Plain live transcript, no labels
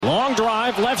Long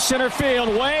drive, left center field,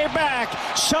 way back.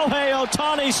 Shohei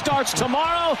Ohtani starts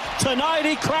tomorrow. Tonight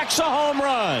he cracks a home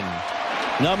run.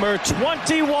 Number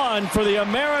 21 for the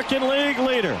American League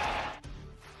leader.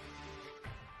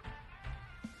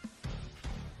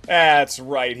 That's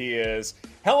right, he is.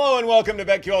 Hello and welcome to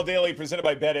BetQL Daily, presented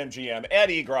by BetMGM. Ed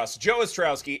Egros, Joe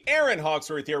Ostrowski, Aaron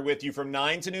Hawksworth here with you from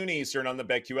 9 to noon Eastern on the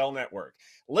BetQL network.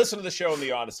 Listen to the show in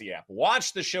the Odyssey app.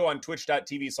 Watch the show on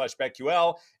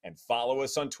twitch.tv/BetQL and follow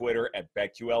us on Twitter at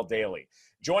BetQL Daily.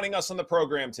 Joining us on the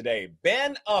program today,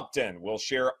 Ben Upton will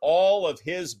share all of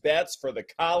his bets for the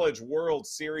College World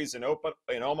Series in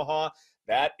Omaha.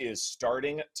 That is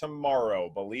starting tomorrow.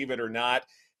 Believe it or not,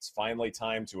 it's finally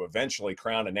time to eventually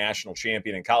crown a national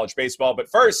champion in college baseball. But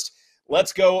first,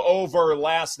 let's go over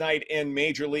last night in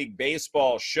Major League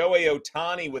Baseball. Shohei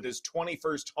Ohtani with his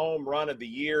 21st home run of the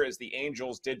year as the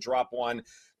Angels did drop one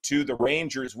to the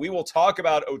Rangers. We will talk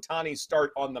about Ohtani's start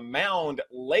on the mound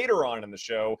later on in the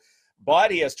show,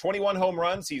 but he has 21 home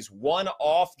runs. He's one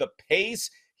off the pace.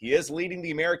 He is leading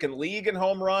the American League in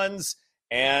home runs.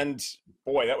 And,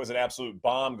 boy, that was an absolute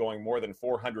bomb going more than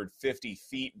 450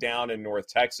 feet down in North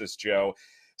Texas, Joe.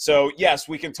 So, yes,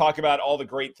 we can talk about all the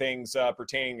great things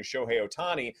pertaining to Shohei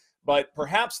Ohtani, but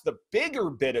perhaps the bigger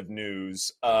bit of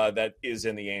news that is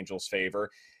in the Angels' favor,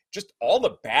 just all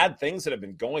the bad things that have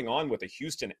been going on with the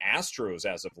Houston Astros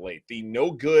as of late. The no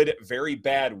good, very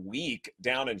bad week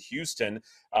down in Houston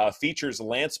features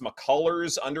Lance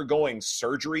McCullers undergoing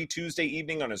surgery Tuesday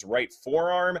evening on his right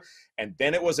forearm. And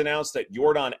then it was announced that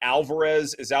Yordan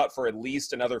Alvarez is out for at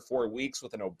least another 4 weeks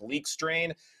with an oblique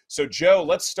strain. So, Joe,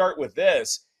 let's start with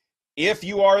this. If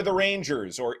you are the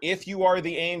Rangers or if you are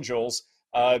the Angels,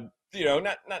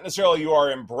 not necessarily you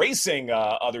are embracing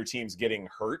other teams getting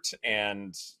hurt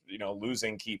and,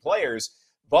 losing key players,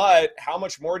 but how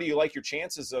much more do you like your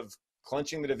chances of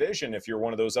clinching the division if you're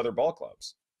one of those other ball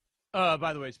clubs?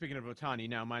 By the way, speaking of Ohtani,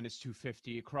 now minus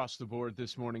 250 across the board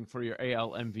this morning for your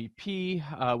AL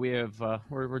MVP. We have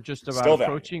we're just about Still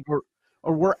approaching,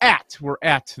 we're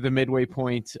at the midway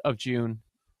point of June.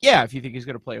 Yeah, if you think he's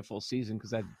going to play a full season,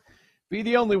 because that'd be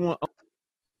the only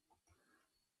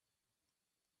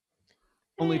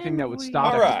thing that would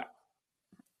stop. All right.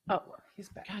 Oh, he's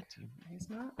back. God damn. He's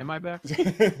not. Am I back?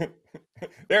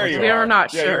 There you are. We are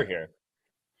not yeah, sure. You're here.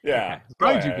 Yeah. Okay. As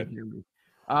long as you can hear me.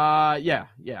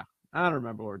 Yeah. I don't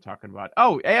remember what we're talking about.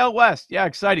 Oh, AL West. Yeah,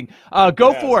 exciting.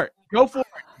 Go for it.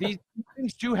 These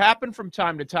things do happen from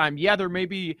time to time. Yeah, there may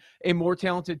be a more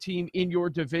talented team in your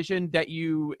division that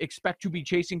you expect to be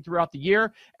chasing throughout the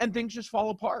year, and things just fall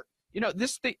apart.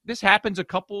 This happens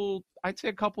I'd say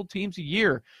a couple teams a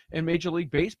year in Major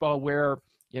League Baseball where,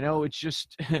 it's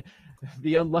just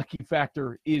the unlucky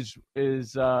factor is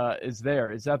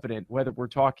evident, whether we're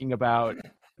talking about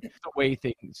the way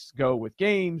things go with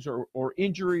games or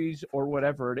injuries or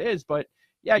whatever it is. But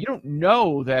yeah, you don't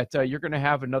know that you're going to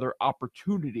have another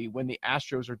opportunity when the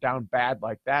Astros are down bad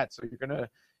like that. So you're going to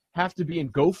have to be in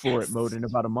go for it mode in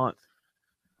about a month.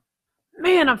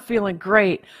 Man, I'm feeling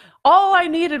great. All I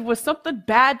needed was something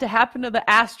bad to happen to the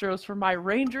Astros for my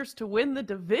Rangers to win the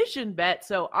division bet,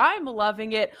 so I'm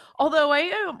loving it. Although I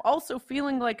am also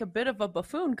feeling like a bit of a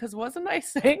buffoon, because wasn't I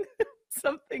saying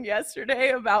something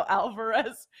yesterday about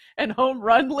Alvarez and home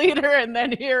run leader, and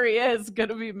then here he is going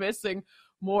to be missing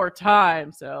more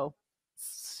time. So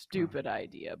stupid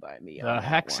idea by me. The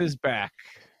hex is back.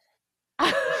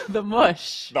 The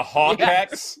mush. The Hawk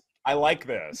Hex? I like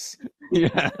this.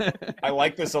 Yeah. I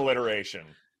like this alliteration.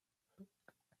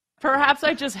 Perhaps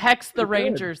I just hex the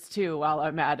Rangers too while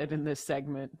I'm at it in this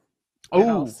segment. And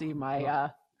I'll see my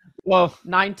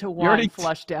 9-1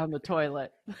 flush down the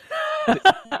toilet.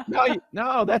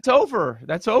 No, that's over.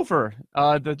 That's over.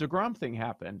 The DeGrom thing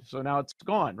happened, so now it's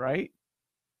gone, right?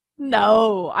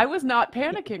 No, I was not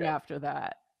panicking after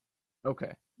that.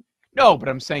 Okay. No, but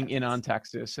I'm saying on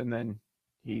Texas, and then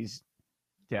he's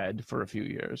dead for a few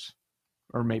years,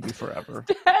 or maybe forever.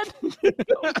 Dead?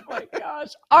 Oh my gosh!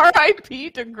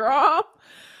 R.I.P. DeGrom.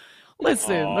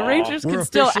 Listen, the Rangers can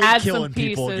still add some pieces.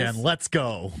 People again. Let's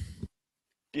go.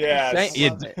 Yes.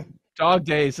 Dog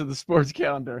days of the sports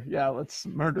calendar. Yeah, let's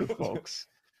murder folks.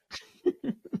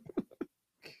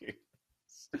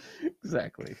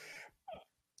 Exactly.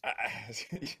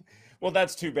 Well,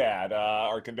 that's too bad.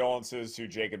 Our condolences to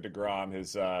Jacob deGrom,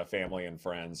 his family and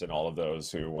friends, and all of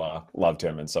those who loved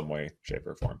him in some way, shape,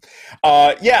 or form.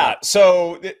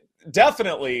 So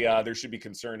definitely there should be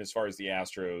concern as far as the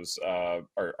Astros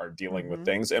are dealing with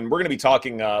things. And we're going to be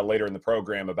talking later in the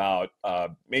program about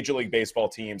Major League Baseball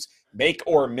teams make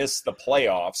or miss the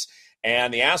playoffs.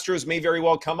 And the Astros may very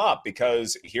well come up,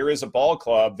 because here is a ball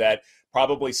club that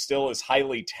probably still is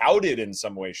highly touted in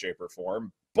some way, shape, or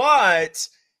form, But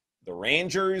the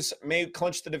Rangers may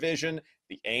clinch the division.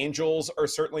 The Angels are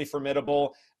certainly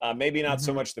formidable. Maybe not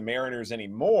so much the Mariners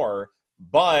anymore,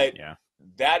 but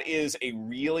that is a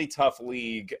really tough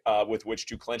league with which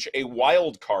to clinch a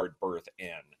wild card berth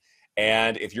in.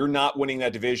 And if you're not winning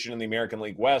that division in the American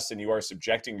League West, then you are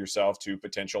subjecting yourself to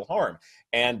potential harm.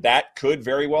 And that could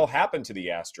very well happen to the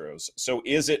Astros. So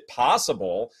is it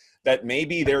possible that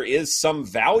maybe there is some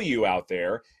value out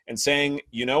there in saying,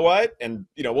 you know what? And,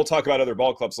 we'll talk about other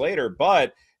ball clubs later,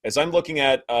 but as I'm looking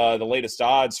at the latest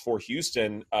odds for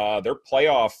Houston, their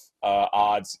playoff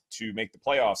odds to make the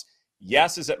playoffs,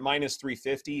 yes is at minus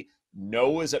 350,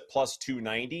 no is at plus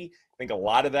 290. I think a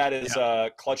lot of that is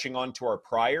clutching onto our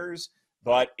priors.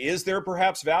 But is there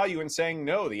perhaps value in saying,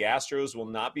 no, the Astros will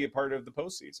not be a part of the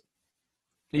postseason?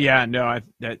 Yeah, no,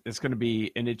 that's going to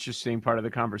be an interesting part of the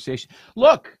conversation.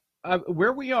 Look,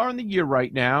 where we are in the year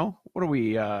right now, what are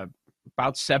we, about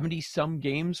 70-some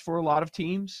games for a lot of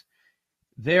teams?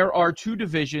 There are two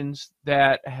divisions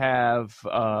that have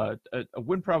a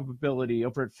win probability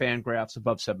over at Fangraphs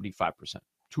above 75%,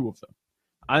 two of them.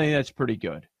 I think that's pretty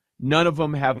good. None of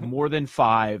them have more than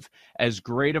 5. As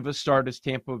great of a start as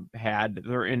Tampa had,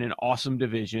 they're in an awesome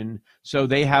division, so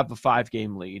they have a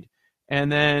 5-game lead.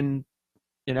 And then,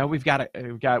 we've got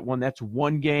one that's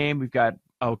 1 game. We've got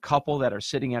a couple that are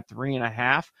sitting at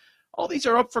 3.5. All these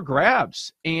are up for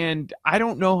grabs, and I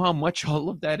don't know how much all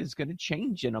of that is going to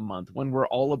change in a month when we're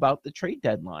all about the trade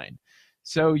deadline.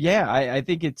 So, I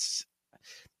think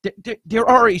there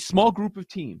are a small group of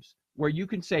teams where you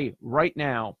can say right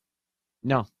now,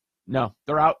 no,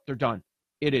 they're out, they're done.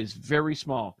 It is very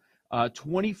small.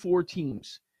 24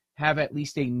 teams have at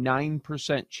least a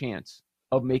 9% chance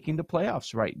of making the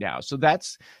playoffs right now. So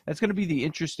that's going to be the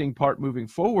interesting part moving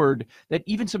forward, that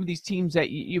even some of these teams that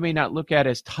you may not look at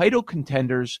as title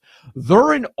contenders,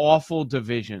 they're in awful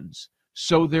divisions.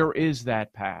 So there is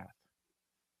that path.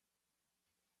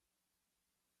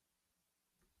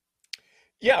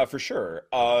 Yeah, for sure.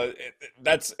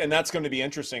 That's going to be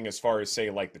interesting as far as,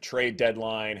 say, like the trade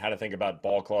deadline, how to think about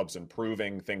ball clubs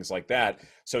improving, things like that.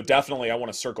 So definitely I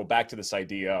want to circle back to this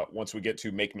idea once we get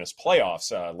to make-miss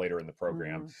playoffs later in the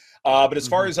program. But as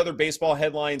far as other baseball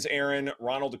headlines, Aaron,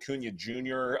 Ronald Acuna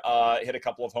Jr. Hit a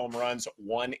couple of home runs,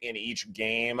 1 in each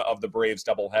game of the Braves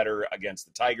doubleheader against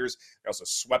the Tigers. They also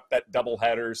swept that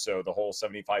doubleheader, so the whole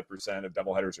 75% of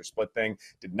doubleheaders are split thing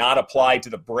did not apply to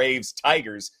the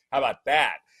Braves-Tigers. How about that?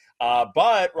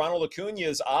 But Ronald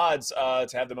Acuna's odds to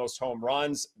have the most home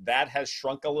runs, that has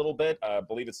shrunk a little bit. I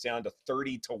believe it's down to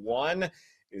 30-1.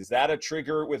 Is that a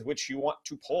trigger with which you want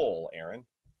to pull, Aaron?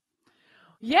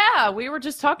 Yeah, we were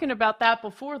just talking about that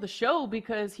before the show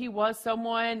because he was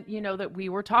someone, that we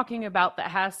were talking about that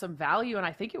has some value. And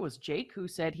I think it was Jake who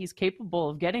said he's capable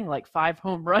of getting like 5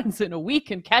 home runs in a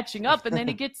week and catching up, and then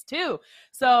he gets 2.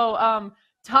 So,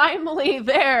 timely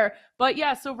there. But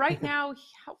yeah, so right now,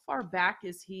 how far back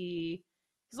is he?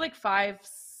 He's like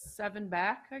 5-7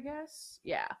 back, I guess.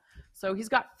 Yeah. So he's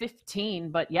got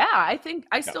 15. But yeah, I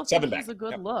still think he's a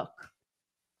good look.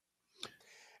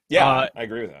 Yeah, I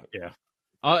agree with that. Yeah.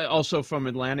 Also from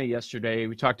Atlanta yesterday,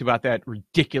 we talked about that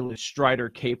ridiculous Strider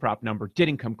K-prop number.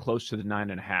 Didn't come close to the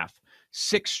 9.5.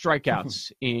 6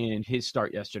 strikeouts in his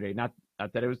start yesterday. Not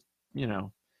that it was,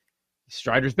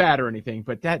 Strider's bad or anything,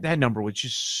 but that number was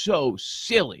just so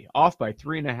silly, off by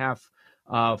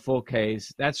 3.5 full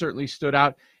Ks. That certainly stood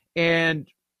out. And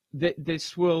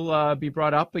this will be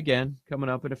brought up again coming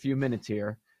up in a few minutes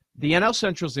here. The NL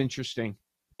Central's interesting.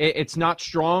 It's not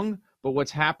strong, but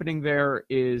what's happening there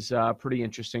is pretty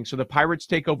interesting. So the Pirates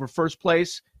take over first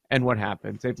place, and what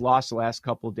happens? They've lost the last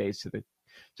couple of days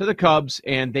to the Cubs,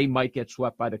 and they might get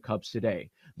swept by the Cubs today.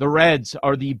 The Reds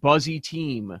are the buzzy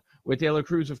team with De La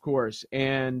Cruz, of course,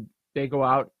 and they go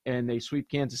out and they sweep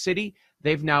Kansas City.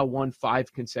 They've now won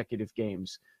 5 consecutive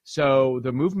games. So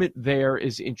the movement there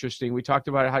is interesting. We talked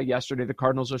about how yesterday the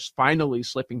Cardinals are finally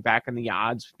slipping back in the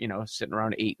odds, sitting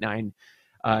around 8-9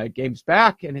 games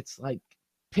back. And it's like,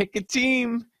 pick a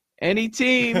team, any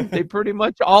team. They pretty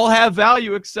much all have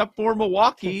value except for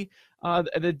Milwaukee,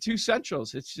 the 2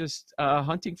 Centrals. It's just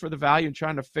hunting for the value and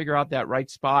trying to figure out that right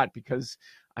spot because,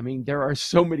 there are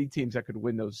so many teams that could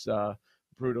win those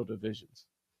brutal divisions.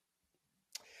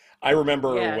 I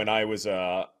remember when I was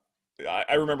a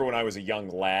young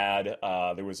lad,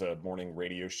 there was a morning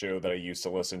radio show that I used to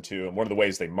listen to, and one of the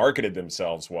ways they marketed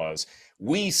themselves was,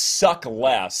 we suck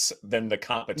less than the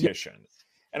competition. Yeah.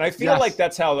 And I feel like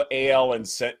that's how the AL and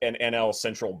NL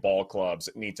Central ball clubs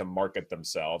need to market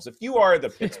themselves. If you are the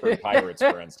Pittsburgh Pirates,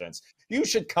 for instance, you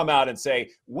should come out and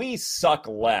say, we suck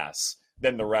less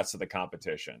than the rest of the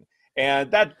competition.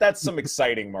 And that's some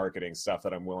exciting marketing stuff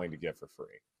that I'm willing to give for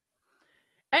free.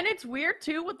 And it's weird,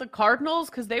 too, with the Cardinals,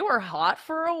 because they were hot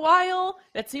for a while.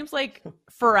 It seems like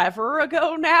forever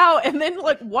ago now. And then,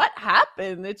 like, what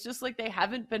happened? It's just like they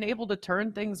haven't been able to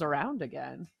turn things around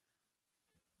again.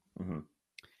 Mm-hmm.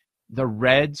 The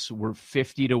Reds were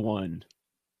 50-1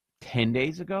 10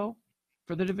 days ago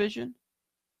for the division.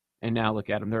 And now look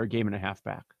at them. They're a game and a half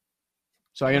back.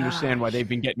 So I understand why they've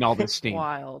been getting all this steam.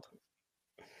 Wild.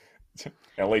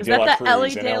 Ellie Is De La that the Cruz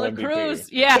Ellie and De La LMVP.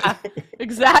 Cruz? Yeah,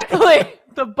 exactly.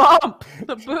 The bump,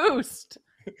 the boost.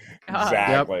 God,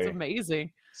 Exactly. It's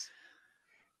amazing.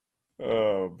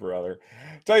 Oh, brother.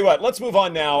 Tell you what, let's move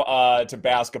on now to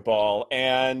basketball.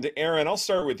 And Aaron, I'll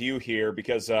start with you here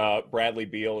because Bradley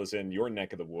Beal is in your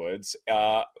neck of the woods.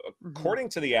 According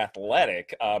to The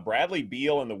Athletic, Bradley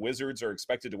Beal and the Wizards are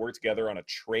expected to work together on a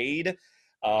trade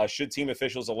should team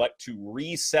officials elect to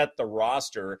reset the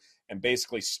roster and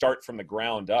basically start from the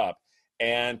ground up.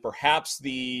 And perhaps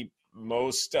the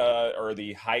most or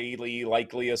the highly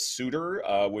likeliest suitor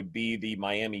would be the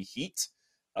Miami Heat.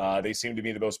 They seem to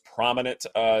be the most prominent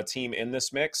team in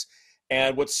this mix.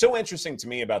 And what's so interesting to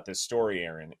me about this story,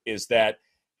 Aaron, is that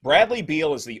Bradley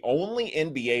Beal is the only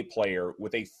NBA player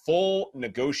with a full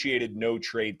negotiated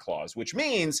no-trade clause, which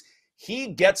means he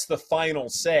gets the final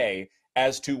say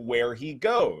as to where he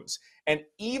goes. And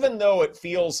even though it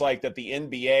feels like that the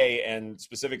NBA and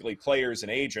specifically players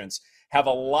and agents have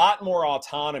a lot more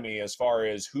autonomy as far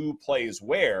as who plays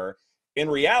where, in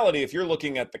reality, if you're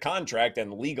looking at the contract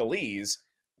and legalese,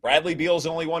 Bradley Beal's the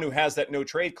only one who has that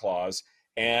no-trade clause,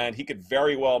 and he could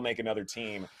very well make another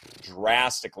team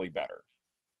drastically better.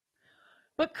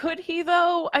 But could he,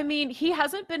 though? I mean, he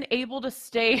hasn't been able to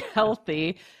stay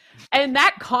healthy, and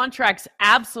that contract's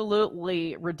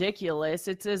absolutely ridiculous.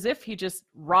 It's as if he just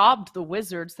robbed the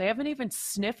Wizards. They haven't even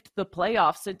sniffed the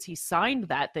playoffs since he signed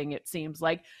that thing, it seems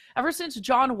like. Ever since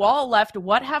John Wall left,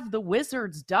 what have the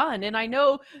Wizards done? And I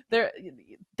know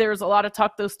there's a lot of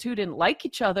talk those two didn't like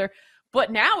each other,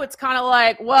 but now it's kind of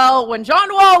like, well, when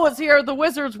John Wall was here, the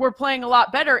Wizards were playing a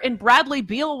lot better, and Bradley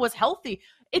Beal was healthy.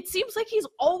 It seems like he's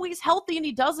always healthy, and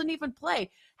he doesn't even play.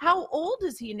 How old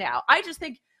is he now? I just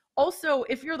think also,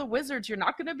 if you're the Wizards, you're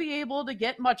not going to be able to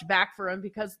get much back for him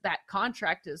because that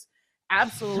contract is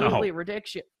absolutely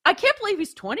ridiculous. I can't believe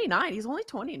he's 29. He's only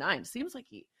 29. Seems like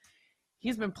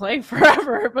he's been playing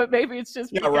forever, but maybe it's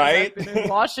just because I've been in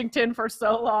Washington for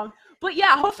so long. But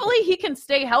yeah, hopefully he can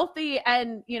stay healthy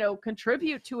and,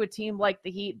 contribute to a team like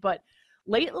the Heat. But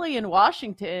lately in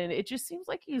Washington, it just seems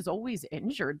like he's always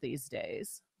injured these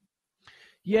days.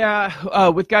 Yeah,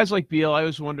 with guys like Beal, I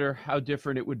always wonder how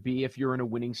different it would be if you're in a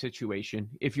winning situation,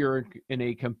 if you're in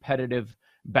a competitive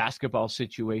basketball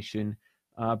situation,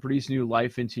 breathes new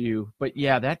life into you. But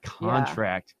yeah, that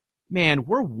contract, man,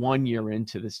 we're 1 year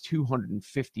into this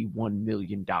 $251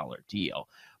 million deal.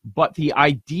 But the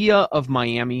idea of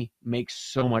Miami makes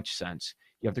so much sense.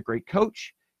 You have the great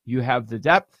coach, you have the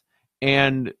depth,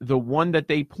 and the one that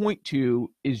they point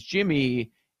to is Jimmy,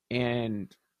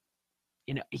 and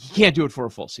he can't do it for a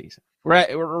full season.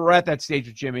 We're at that stage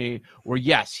with Jimmy where,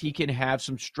 yes, he can have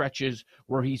some stretches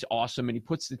where he's awesome and he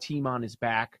puts the team on his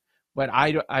back, but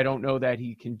I don't know that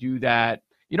he can do that.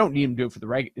 You don't need him to do it for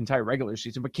the entire regular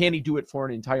season, but can he do it for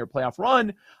an entire playoff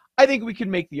run? I think we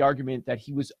can make the argument that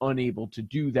he was unable to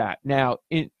do that. Now,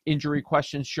 injury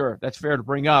questions, sure, that's fair to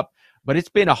bring up, but it's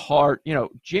been a hard,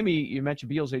 Jimmy, you mentioned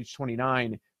Beal's age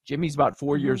 29. Jimmy's about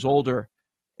 4 years older.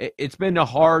 It's been a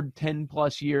hard 10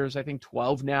 plus years, I think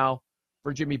 12 now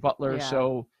for Jimmy Butler. Yeah.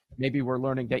 So maybe we're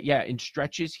learning that, in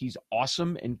stretches, he's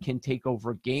awesome and can take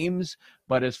over games.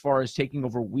 But as far as taking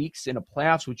over weeks in a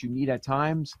playoffs, which you need at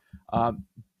times,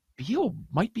 Beal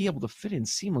might be able to fit in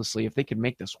seamlessly if they can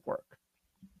make this work.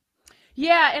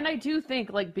 Yeah, and I do think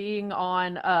being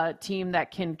on a team that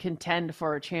can contend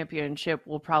for a championship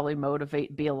will probably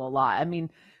motivate Beal a lot. I mean,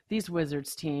 these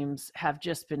Wizards teams have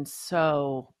just been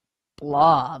so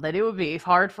blah that it would be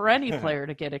hard for any player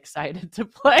to get excited to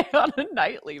play on a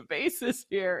nightly basis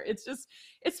here.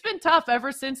 It's been tough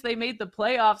ever since they made the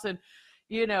playoffs and,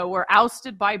 were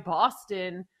ousted by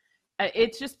Boston.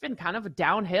 It's just been kind of a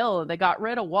downhill. They got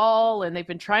rid of Wall and they've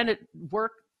been trying to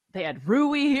work. They had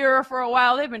Rui here for a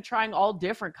while. They've been trying all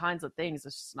different kinds of things.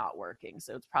 It's just not working.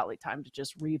 So it's probably time to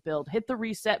just rebuild, hit the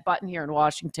reset button here in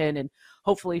Washington. And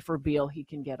hopefully for Beal, he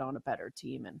can get on a better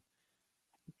team and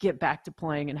get back to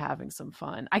playing and having some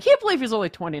fun. I can't believe he's only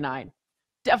 29.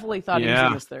 Definitely thought he was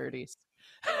in his 30s.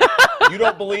 You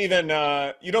don't believe in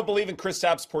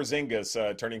Kristaps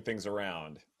Porzingis turning things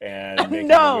around and making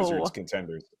the Wizards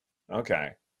contenders. Okay.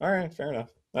 All right, fair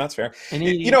enough. That's fair. And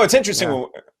it's interesting.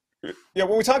 Yeah,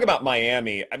 when we talk about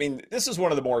Miami, I mean, this is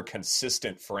one of the more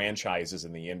consistent franchises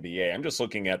in the NBA. I'm just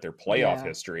looking at their playoff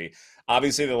history.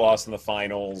 Obviously, they lost in the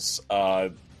finals,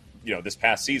 this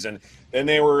past season. Then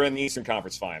they were in the Eastern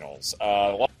Conference Finals.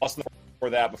 Lost before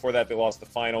that. Before that, they lost the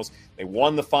finals. They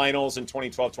won the finals in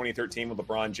 2012, 2013 with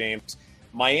LeBron James.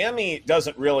 Miami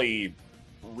doesn't really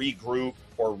regroup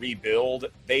or rebuild.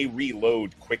 They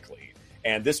reload quickly.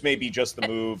 And this may be just the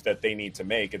move that they need to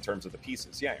make in terms of the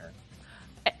pieces. Yeah, Aaron.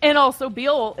 And also,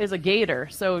 Beal is a Gator,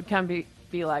 so it can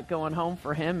be like going home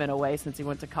for him in a way since he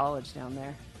went to college down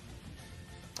there.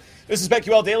 This is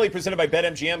BetQL Daily presented by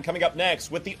BetMGM. Coming up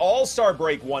next, with the All-Star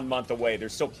break 1 month away,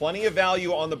 there's still plenty of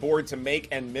value on the board to make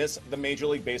and miss the Major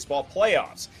League Baseball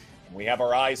playoffs. And we have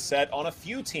our eyes set on a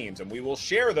few teams, and we will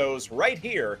share those right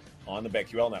here on the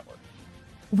BetQL Network.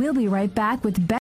 We'll be right back with